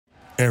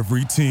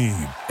Every team,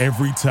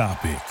 every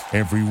topic,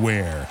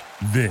 everywhere.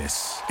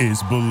 This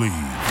is Believe.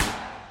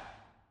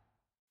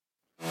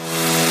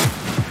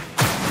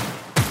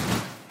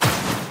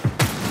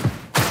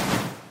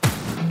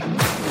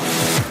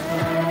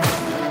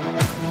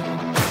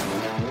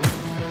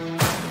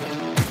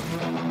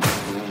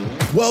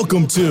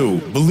 Welcome to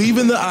Believe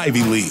in the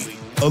Ivy League,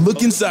 a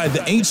look inside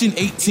the ancient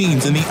 8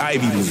 teams in the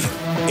Ivy League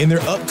and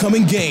their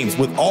upcoming games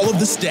with all of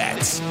the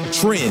stats,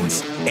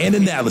 trends, and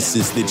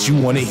analysis that you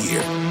want to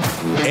hear.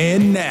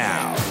 And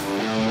now,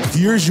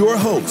 here's your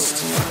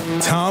host,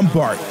 Tom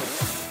Barton.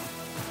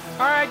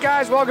 All right,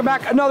 guys, welcome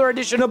back. Another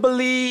edition of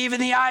Believe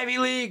in the Ivy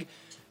League.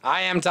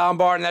 I am Tom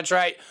Barton, that's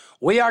right.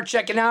 We are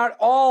checking out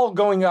all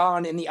going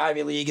on in the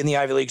Ivy League, in the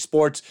Ivy League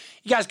sports.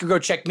 You guys can go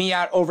check me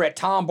out over at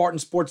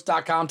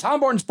TomBartonSports.com. Tom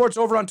Barton Sports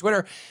over on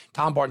Twitter.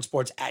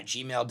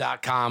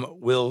 TomBartonSports@gmail.com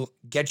will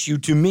get you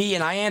to me,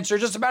 and I answer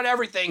just about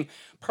everything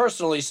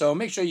personally, so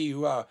make sure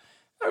you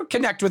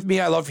connect with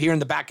me. I love hearing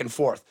the back and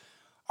forth.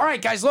 All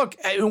right, guys, look,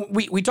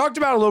 we talked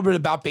about a little bit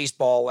about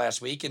baseball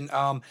last week, and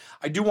I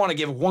do want to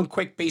give one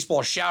quick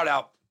baseball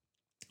shout-out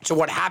to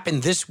what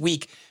happened this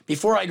week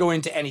before I go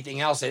into anything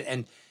else,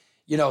 and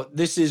you know,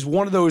 this is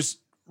one of those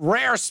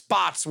rare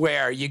spots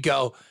where you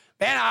go,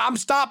 man, I'm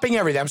stopping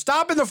everything. I'm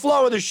stopping the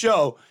flow of the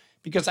show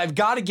because I've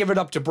got to give it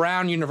up to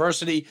Brown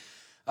University.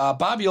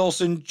 Bobby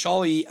Olson,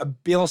 Charlie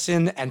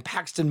Bielson, and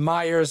Paxton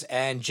Myers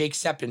and Jake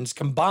Seppins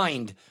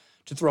combined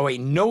to throw a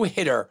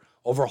no-hitter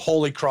over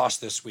Holy Cross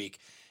this week.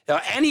 Now,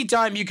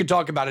 anytime you can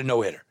talk about a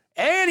no-hitter,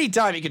 you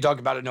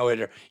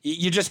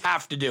just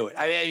have to do it.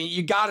 I mean,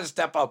 you got to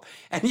step up,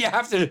 and you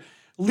have to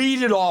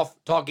lead it off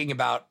talking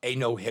about a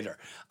no-hitter.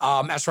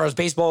 As far as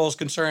baseball is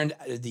concerned,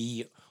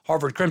 the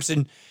Harvard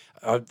Crimson,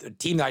 a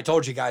team that I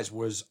told you guys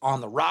was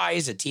on the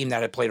rise, a team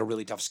that had played a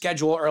really tough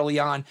schedule early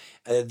on,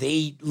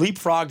 they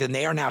leapfrogged, and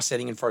they are now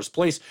sitting in first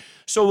place.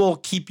 So we'll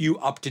keep you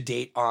up to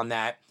date on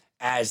that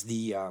as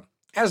the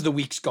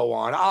weeks go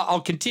on.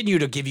 I'll continue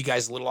to give you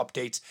guys little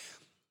updates.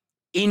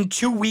 In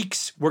 2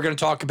 weeks, we're going to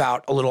talk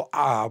about a little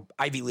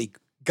Ivy League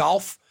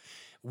golf.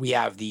 We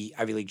have the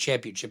Ivy League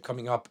Championship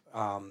coming up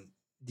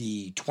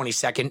the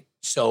 22nd,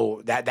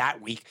 so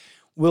that week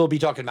we'll be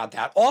talking about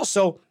that.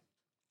 Also,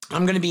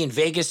 I'm going to be in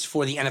Vegas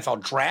for the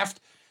NFL draft.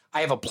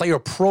 I have a player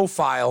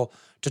profile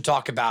to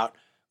talk about,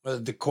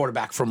 the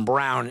quarterback from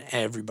Brown.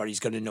 Everybody's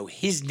going to know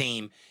his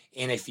name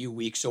in a few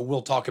weeks, so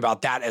we'll talk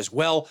about that as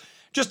well,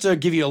 just to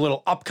give you a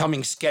little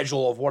upcoming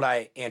schedule of what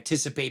I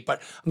anticipate.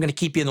 But I'm going to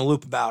keep you in the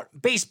loop about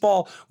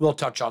baseball. We'll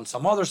touch on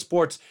some other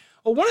sports.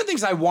 Well, one of the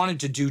things I wanted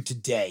to do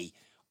today,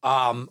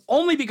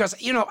 only because,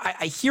 you know,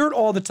 I hear it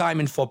all the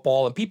time in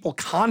football, and people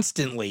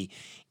constantly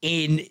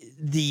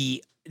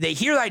they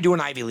hear that I do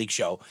an Ivy League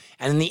show,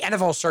 and in the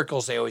NFL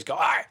circles, they always go, all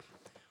right,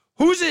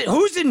 who's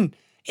in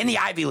the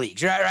Ivy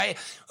Leagues, right?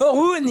 Well,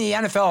 who in the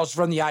NFL is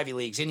from the Ivy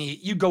Leagues? And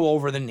you go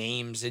over the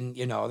names, and,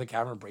 you know, the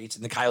Cameron Brates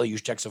and the Kyle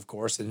Juszczyks, of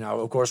course, and now,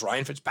 of course,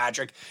 Ryan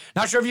Fitzpatrick.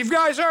 Not sure if you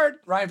guys heard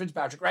Ryan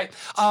Fitzpatrick, right?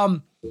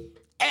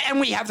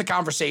 And we have the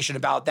conversation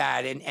about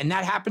that, and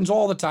that happens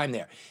all the time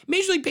there.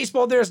 Major League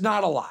Baseball, there's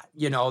not a lot.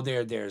 You know,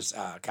 there's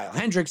Kyle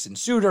Hendricks and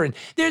Suter, and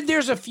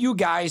there's a few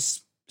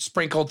guys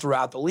sprinkled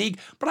throughout the league,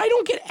 but I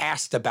don't get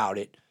asked about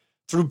it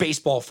through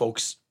baseball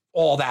folks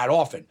all that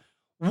often.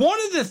 One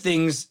of the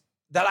things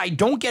that I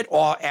don't get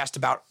asked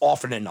about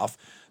often enough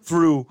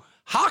through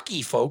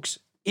hockey folks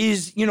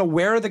is, you know,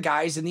 where are the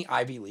guys in the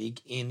Ivy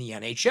League in the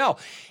NHL?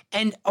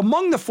 And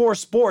among the 4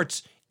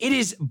 sports, it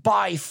is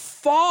by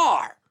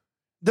far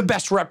the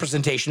best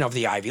representation of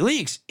the Ivy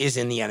Leagues is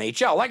in the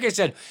NHL. Like I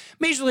said,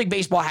 Major League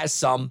Baseball has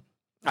some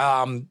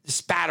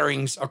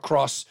spatterings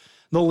across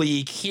the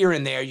league here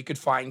and there. You could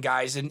find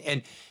guys, and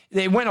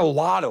they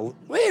baseball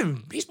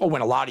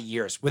went a lot of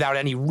years without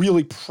any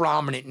really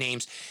prominent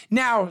names.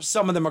 Now,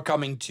 some of them are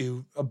coming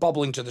to,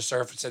 bubbling to the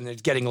surface, and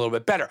it's getting a little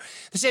bit better.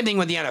 The same thing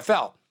with the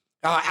NFL.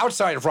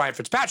 Outside of Ryan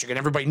Fitzpatrick, and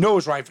everybody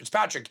knows Ryan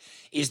Fitzpatrick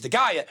is the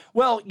guy.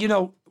 Well, you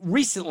know,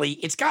 recently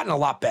it's gotten a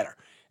lot better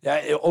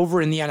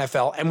over in the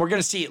NFL, and we're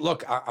going to see it.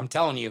 Look, I'm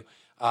telling you,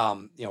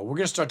 you know, we're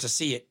going to start to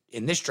see it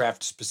in this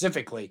draft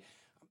specifically.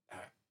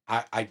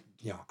 I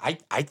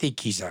think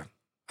he's a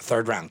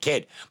third-round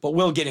kid, but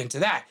we'll get into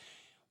that.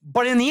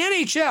 But in the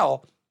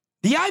NHL,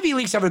 the Ivy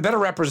Leagues have a better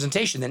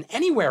representation than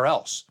anywhere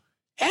else.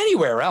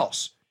 Anywhere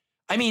else.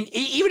 I mean,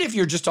 even if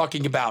you're just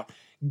talking about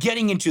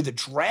getting into the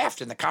draft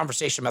and the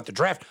conversation about the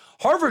draft,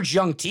 Harvard's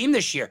young team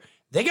this year,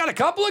 they got a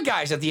couple of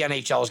guys that the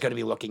NHL is going to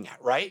be looking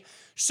at, right?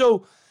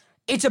 So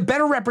it's a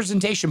better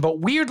representation, but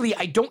weirdly,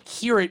 I don't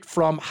hear it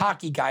from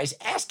hockey guys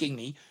asking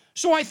me.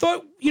 So I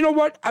thought, you know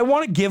what? I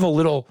want to give a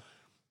little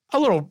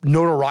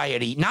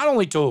notoriety, not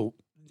only to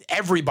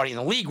everybody in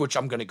the league, which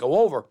I'm going to go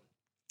over,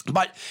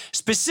 but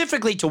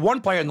specifically to one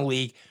player in the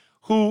league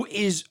who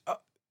is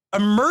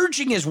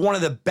emerging as one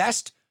of the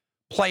best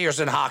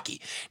players in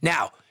hockey.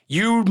 Now,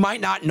 you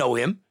might not know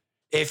him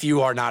if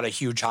you are not a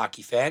huge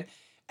hockey fan,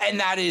 and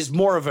that is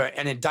more of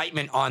an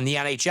indictment on the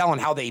NHL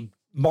and how they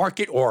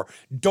market or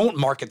don't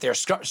market their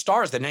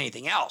stars than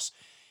anything else.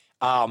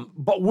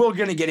 But we're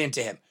going to get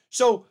into him.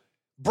 So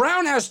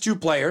Brown has 2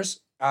 players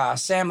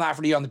Sam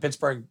Lafferty on the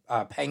Pittsburgh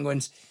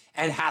Penguins,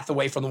 and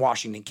Hathaway from the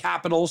Washington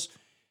Capitals.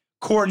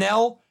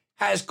 Cornell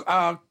has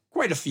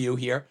quite a few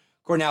here.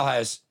 Cornell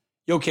has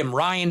Joakim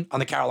Ryan on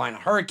the Carolina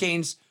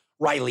Hurricanes,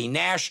 Riley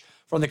Nash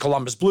from the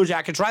Columbus Blue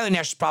Jackets. Riley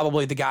Nash is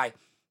probably the guy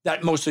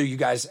that most of you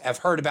guys have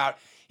heard about.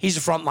 He's a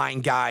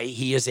frontline guy.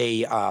 He is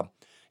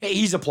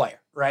he's a player,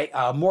 right?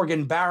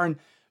 Morgan Barron,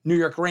 New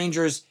York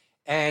Rangers,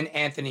 and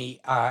Anthony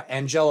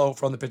Angelo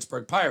from the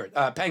Pittsburgh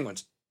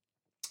Penguins.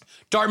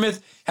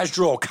 Dartmouth has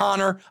Drew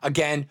O'Connor,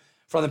 again,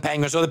 from the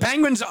Penguins. So the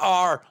Penguins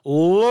are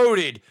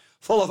loaded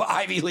full of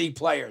Ivy League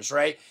players,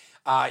 right?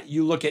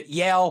 You look at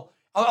Yale.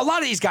 A lot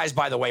of these guys,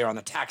 by the way, are on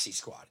the taxi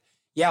squad.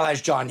 Yale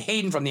has John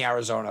Hayden from the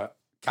Arizona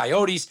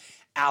Coyotes,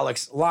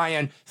 Alex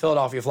Lyon,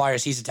 Philadelphia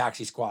Flyers. He's a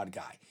taxi squad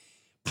guy.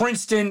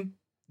 Princeton,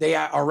 they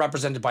are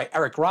represented by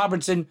Eric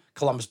Robinson,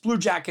 Columbus Blue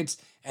Jackets,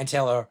 and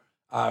Taylor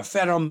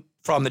Fedham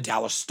from the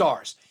Dallas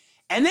Stars.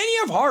 And then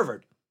you have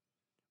Harvard.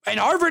 And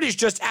Harvard is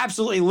just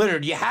absolutely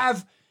littered. You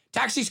have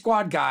taxi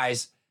squad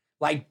guys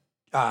like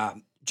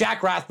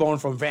Jack Rathbone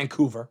from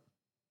Vancouver,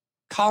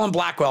 Colin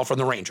Blackwell from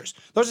the Rangers.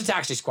 Those are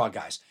taxi squad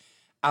guys.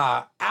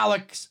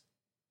 Alec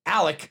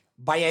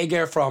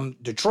Bayeger from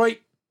Detroit,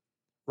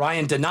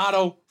 Ryan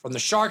Donato from the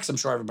Sharks. I'm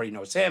sure everybody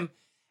knows him.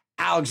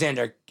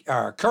 Alexander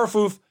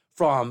Kerfoot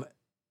from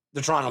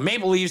the Toronto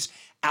Maple Leafs,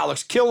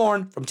 Alex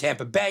Killorn from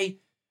Tampa Bay,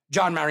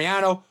 John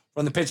Mariano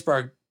from the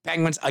Pittsburgh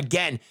Penguins.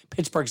 Again,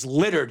 Pittsburgh's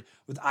littered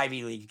with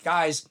Ivy League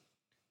guys.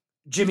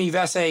 Jimmy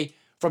Vesey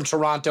from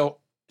Toronto,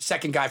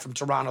 second guy from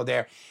Toronto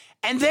there.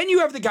 And then you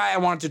have the guy I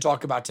wanted to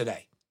talk about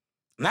today,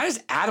 and that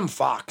is Adam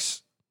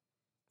Fox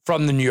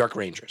from the New York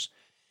Rangers.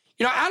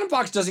 You know, Adam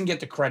Fox doesn't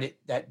get the credit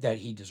that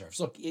he deserves.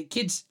 Look,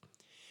 kids,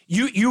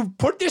 you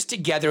put this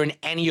together in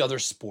any other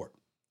sport,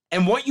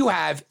 and what you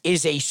have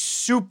is a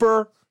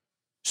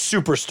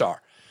superstar.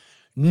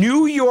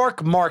 New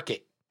York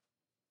market,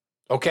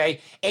 okay?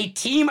 A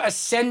team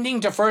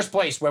ascending to first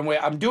place. When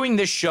I'm doing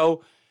this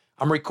show,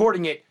 I'm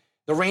recording it,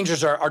 the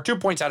Rangers are 2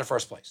 points out of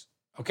first place,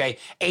 okay?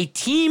 A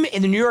team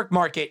in the New York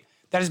market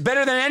that is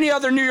better than any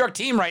other New York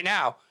team right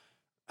now,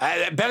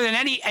 better than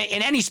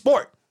in any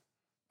sport,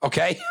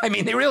 okay? I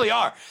mean, they really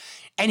are.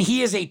 And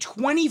he is a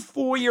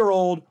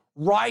 24-year-old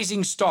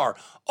rising star.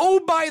 Oh,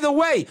 by the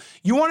way,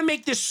 you want to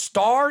make this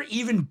star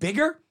even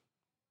bigger?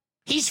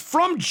 He's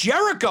from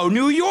Jericho,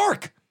 New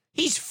York.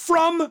 He's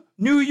from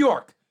New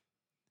York.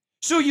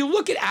 So you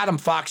look at Adam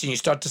Fox and you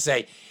start to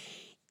say,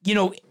 you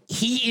know,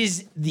 he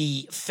is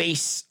the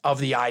face of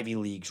the Ivy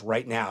Leagues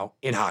right now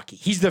in hockey.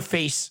 He's the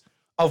face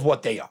of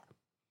what they are.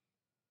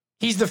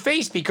 He's the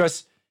face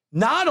because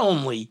not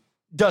only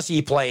does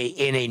he play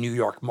in a New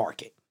York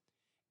market,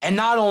 and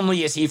not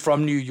only is he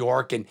from New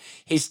York and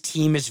his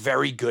team is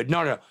very good.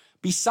 No.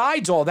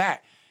 Besides all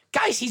that,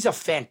 guys, he's a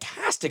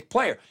fantastic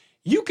player.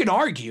 You can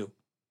argue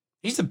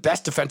he's the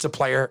best defensive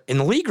player in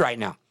the league right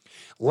now.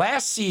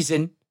 Last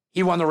season,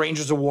 he won the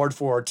Rangers Award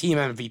for Team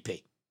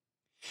MVP.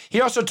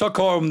 He also took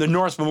home the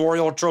Norris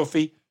Memorial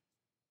Trophy.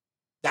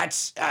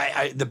 That's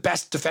the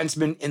best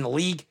defenseman in the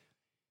league.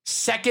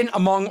 Second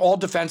among all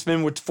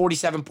defensemen with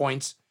 47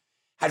 points.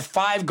 Had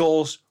 5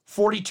 goals,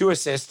 42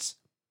 assists.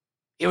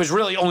 It was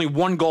really only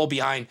 1 goal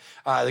behind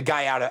the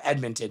guy out of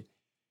Edmonton.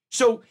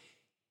 So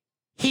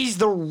he's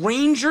the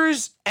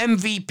Rangers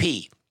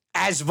MVP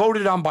as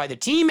voted on by the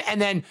team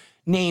and then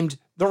named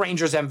the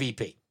Rangers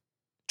MVP.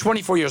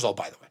 24 years old,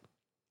 by the way.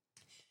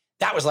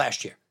 That was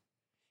last year.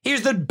 He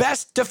was the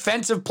best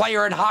defensive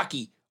player in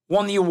hockey,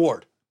 won the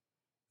award.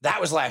 That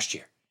was last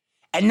year.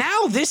 And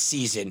now this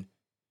season,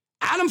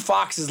 Adam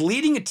Fox is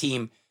leading a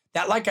team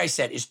that, like I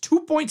said, is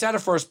 2 points out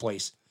of first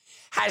place,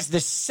 has the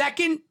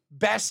second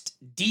best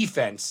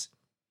defense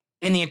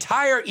in the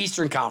entire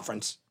Eastern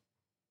Conference,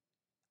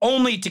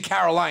 only to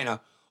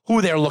Carolina,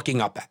 who they're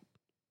looking up at.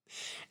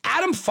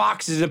 Adam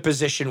Fox is in a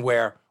position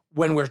where,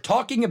 when we're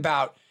talking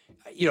about,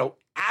 you know,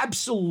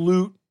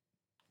 absolute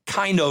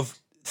kind of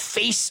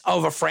face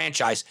of a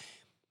franchise,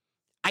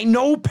 I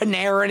know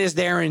Panarin is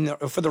there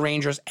for the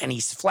Rangers, and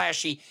he's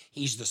flashy.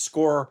 He's the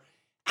scorer.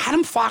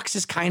 Adam Fox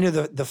is kind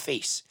of the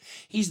face.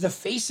 He's the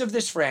face of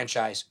this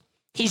franchise.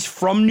 He's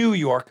from New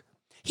York.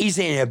 He's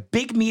in a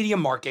big media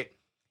market.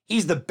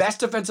 He's the best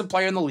defensive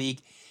player in the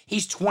league.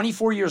 He's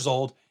 24 years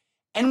old.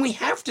 And we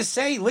have to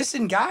say,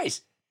 listen,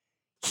 guys,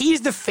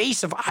 he's the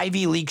face of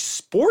Ivy League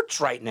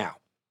sports right now.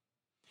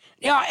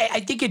 You know, I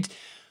think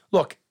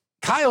look,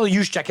 Kyle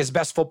Juszczyk is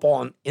best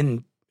fullback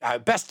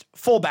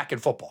in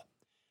football.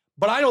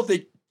 But I don't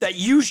think that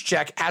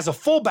Juszczyk, as a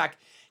fullback,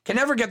 can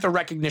ever get the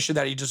recognition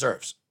that he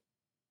deserves.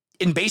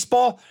 In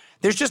baseball,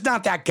 there's just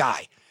not that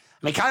guy.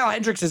 I mean, Kyle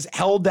Hendricks has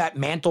held that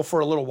mantle for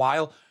a little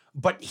while,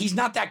 but he's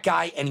not that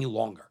guy any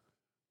longer.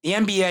 The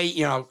NBA,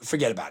 you know,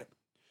 forget about it.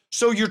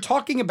 So you're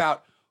talking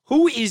about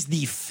who is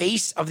the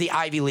face of the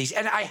Ivy Leagues.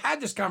 And I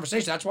had this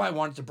conversation. That's why I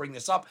wanted to bring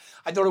this up.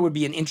 I thought it would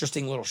be an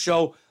interesting little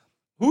show.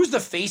 Who's the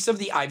face of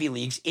the Ivy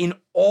Leagues in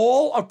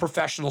all of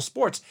professional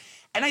sports?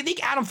 And I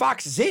think Adam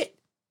Fox is it.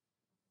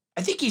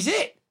 I think he's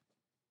it.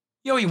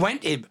 You know, he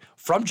went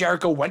from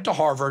Jericho, went to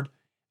Harvard.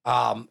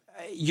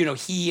 You know,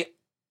 he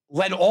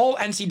led all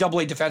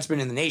NCAA defensemen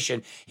in the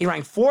nation. He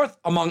ranked fourth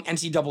among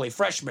NCAA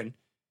freshmen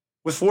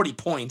with 40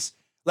 points,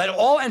 led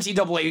all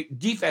NCAA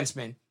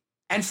defensemen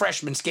and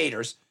freshman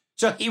skaters.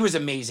 So he was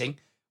amazing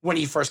when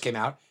he first came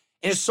out.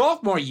 In his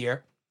sophomore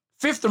year,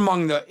 fifth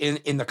among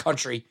in the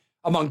country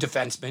among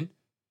defensemen.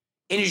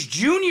 In his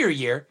junior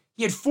year,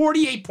 he had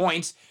 48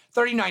 points,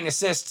 39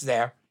 assists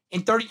there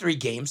in 33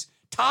 games,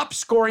 top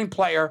scoring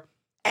player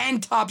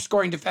and top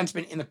scoring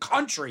defenseman in the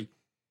country.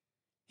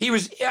 He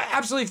was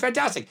absolutely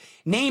fantastic.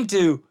 Named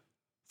to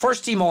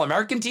first team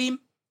All-American team,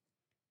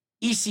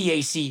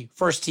 ECAC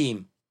first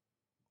team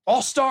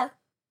All-Star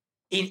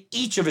in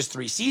each of his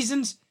 3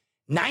 seasons,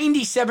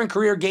 97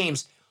 career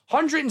games,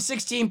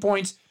 116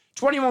 points,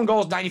 21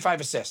 goals,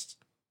 95 assists.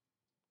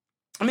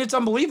 I mean, it's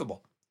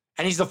unbelievable.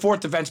 And he's the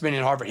 4th defenseman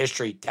in Harvard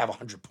history to have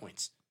 100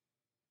 points.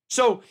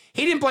 So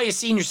he didn't play his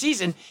senior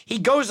season. He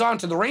goes on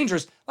to the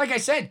Rangers. Like I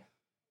said,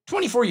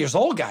 24 years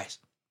old, guys.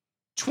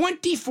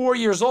 24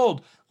 years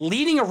old,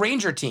 leading a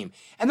Ranger team.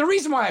 And the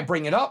reason why I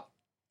bring it up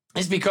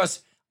is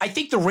because I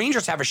think the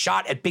Rangers have a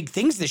shot at big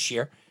things this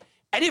year.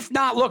 And if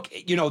not, look,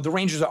 the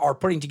Rangers are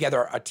putting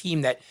together a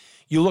team that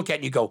you look at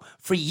and you go,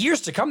 for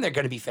years to come, they're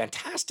going to be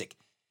fantastic.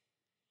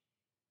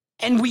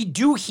 And we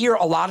do hear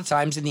a lot of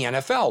times in the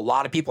NFL, a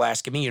lot of people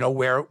asking me,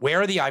 where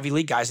are the Ivy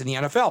League guys in the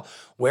NFL?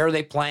 Where are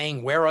they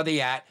playing? Where are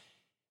they at?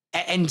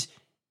 And,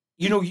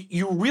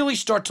 you really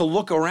start to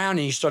look around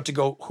and you start to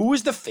go, who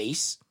is the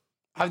face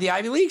of the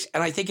Ivy Leagues?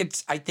 And I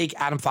think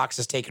Adam Fox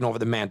has taken over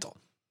the mantle.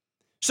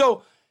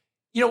 So,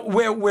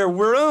 where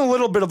we're in a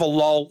little bit of a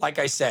lull, like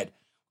I said,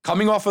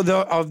 coming off of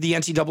the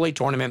NCAA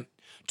tournament,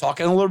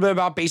 talking a little bit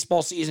about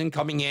baseball season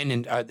coming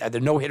in, and the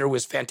no-hitter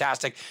was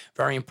fantastic,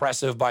 very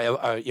impressive by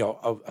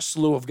a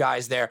slew of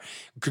guys there.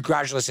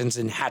 Congratulations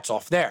and hats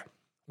off there.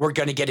 We're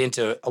going to get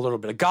into a little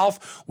bit of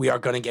golf. We are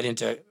going to get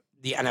into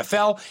the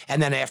NFL, and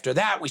then after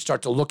that, we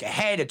start to look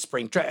ahead at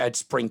spring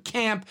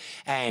camp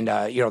and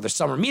the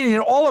summer meeting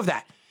and all of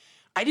that.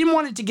 I didn't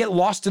want it to get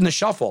lost in the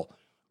shuffle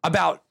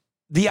about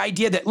the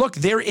idea that, look,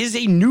 there is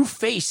a new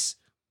face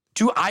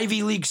to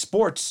Ivy League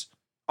sports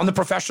on the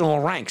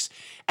professional ranks.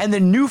 And the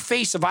new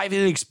face of Ivy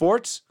League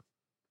sports,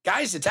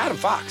 guys, it's Adam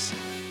Fox.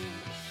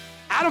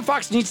 Adam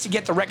Fox needs to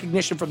get the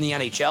recognition from the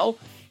NHL.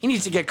 He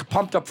needs to get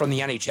pumped up from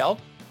the NHL.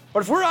 But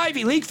if we're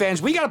Ivy League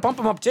fans, we got to pump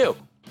him up too,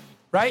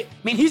 right?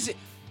 I mean, he's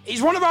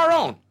one of our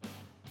own.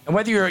 And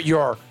whether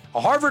you're a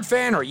Harvard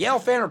fan or a Yale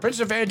fan or a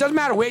Princeton fan, it doesn't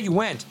matter where you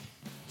went.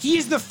 He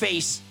is the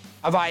face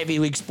of Ivy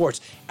League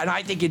sports. And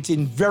I think it's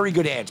in very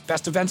good hands.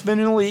 Best defenseman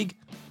in the league,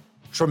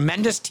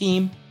 tremendous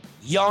team,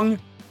 young,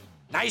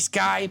 nice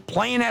guy,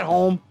 playing at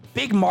home,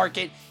 big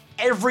market.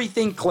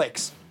 Everything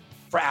clicks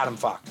for Adam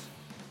Fox.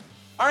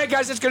 All right,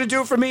 guys, that's going to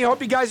do it for me.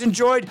 Hope you guys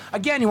enjoyed.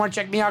 Again, you want to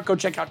check me out, go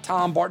check out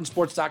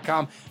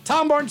TomBartonSports.com.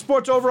 Tom Barton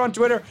Sports over on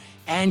Twitter,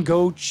 and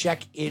go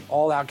check it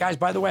all out. Guys,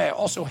 by the way, I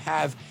also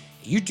have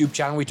a YouTube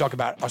channel. We talk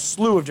about a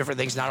slew of different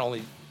things, not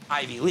only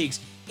Ivy Leagues.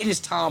 It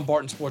is Tom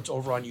Barton Sports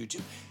over on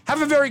YouTube.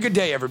 Have a very good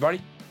day, everybody.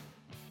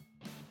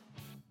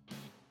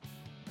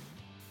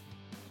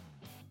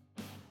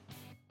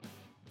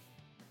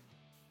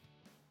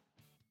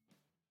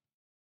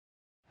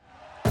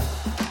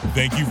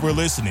 Thank you for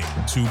listening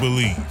to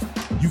Believe.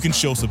 You can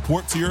show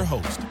support to your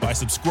host by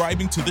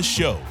subscribing to the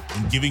show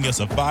and giving us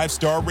a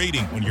 5-star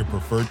rating on your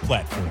preferred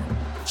platform.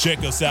 Check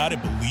us out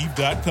at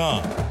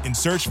Believe.com and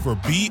search for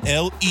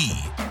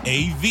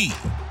BLEAV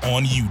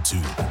on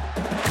YouTube.